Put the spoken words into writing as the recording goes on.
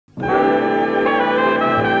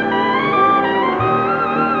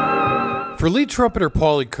For lead trumpeter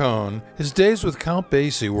Pauly Cohen, his days with Count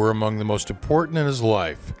Basie were among the most important in his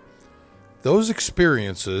life. Those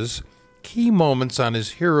experiences, key moments on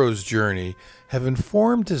his hero's journey, have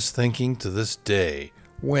informed his thinking to this day,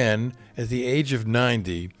 when, at the age of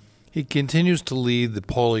 90, he continues to lead the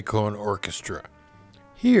Pauly Cohen Orchestra.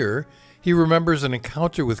 Here, he remembers an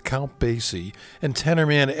encounter with Count Basie and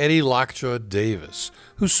tenorman Eddie Lockjaw Davis,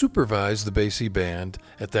 who supervised the Basie band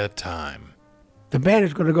at that time. The band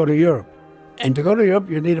is going to go to Europe. And to go to Europe,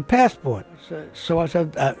 you need a passport. So I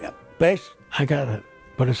said, Bass, I got it,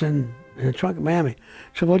 but it's in the trunk of Miami.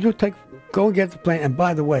 So well, go and get the plane. And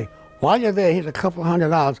by the way, while you're there, here's a couple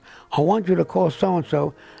 $100. I want you to call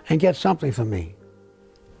so-and-so and get something for me.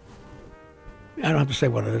 I don't have to say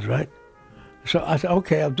what it is, right? So I said,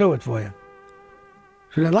 okay, I'll do it for you.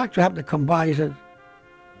 So the Lockjaw happened to come by. He said,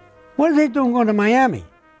 what is he doing going to Miami?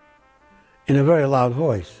 In a very loud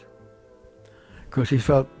voice. Because he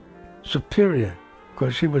felt superior,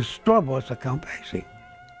 because he was straw boss to Count Basie.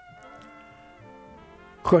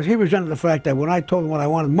 Because he resented the fact that when I told him what I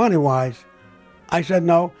wanted money-wise, I said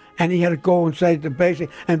no, and he had to go and say to Basie,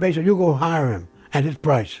 and Basie said, you go hire him at his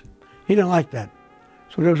price. He didn't like that.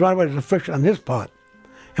 So there was right away a friction on his part.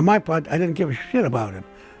 And my part, I didn't give a shit about him.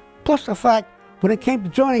 Plus the fact, when it came to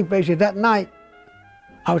joining Basie that night,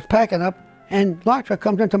 I was packing up, and Lockjaw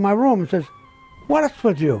comes into my room and says, what's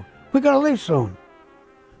with you? We gotta leave soon.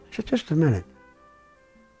 I said, just a minute.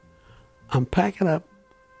 I'm packing up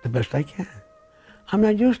the best I can. I'm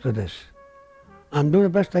not used to this. I'm doing the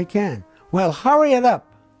best I can. Well, hurry it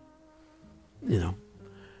up. You know,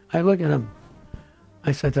 I look at him.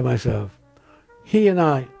 I said to myself, he and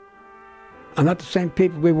I are not the same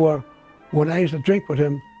people we were when I used to drink with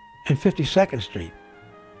him in 52nd Street.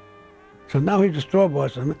 So now he's a straw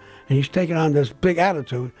boss and he's taking on this big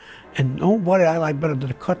attitude. And nobody I like better than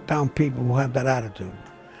to cut down people who have that attitude.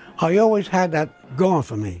 I always had that going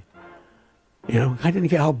for me. You know, I didn't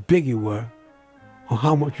care how big you were or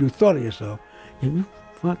how much you thought of yourself. If you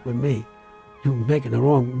fuck with me, you're making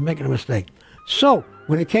a mistake. So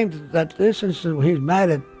when it came to this instance where he was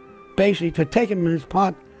mad at Basie for taking him in his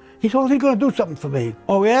part, he told he's going to do something for me.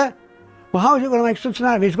 Oh yeah? Well, how is he going to make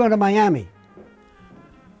Cincinnati if he's going to Miami?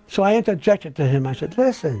 So I interjected to him. I said,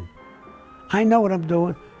 listen, I know what I'm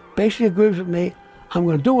doing. Basie agrees with me. I'm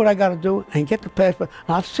going to do what I got to do and get the passport.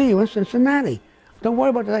 And I'll see you in Cincinnati. Don't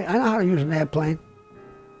worry about that. I know how to use an airplane.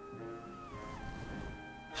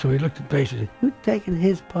 So he looked at Basie and said, you're taking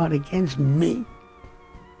his part against me?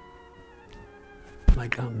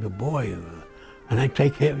 Like I'm the boy and I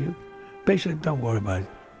take care of you? Basie said, don't worry about it.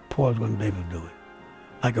 Paul's going to be able to do it.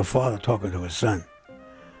 Like a father talking to his son.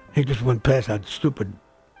 He just went past how stupid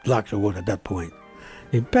Lockjaw was at that point.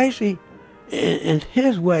 And Basie, in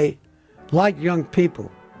his way, liked young people.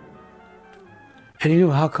 And he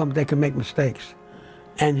knew how come they could make mistakes.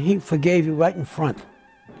 And he forgave you right in front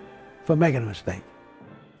for making a mistake.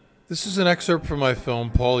 This is an excerpt from my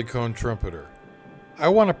film, Pauly Cohen Trumpeter. I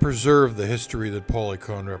want to preserve the history that Pauly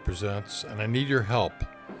Cohen represents, and I need your help.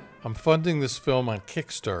 I'm funding this film on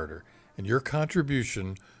Kickstarter, and your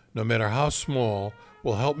contribution, no matter how small,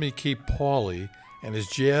 will help me keep Pauly and his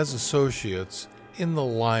jazz associates in the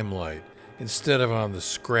limelight instead of on the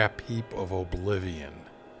scrap heap of oblivion.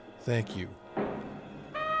 Thank you.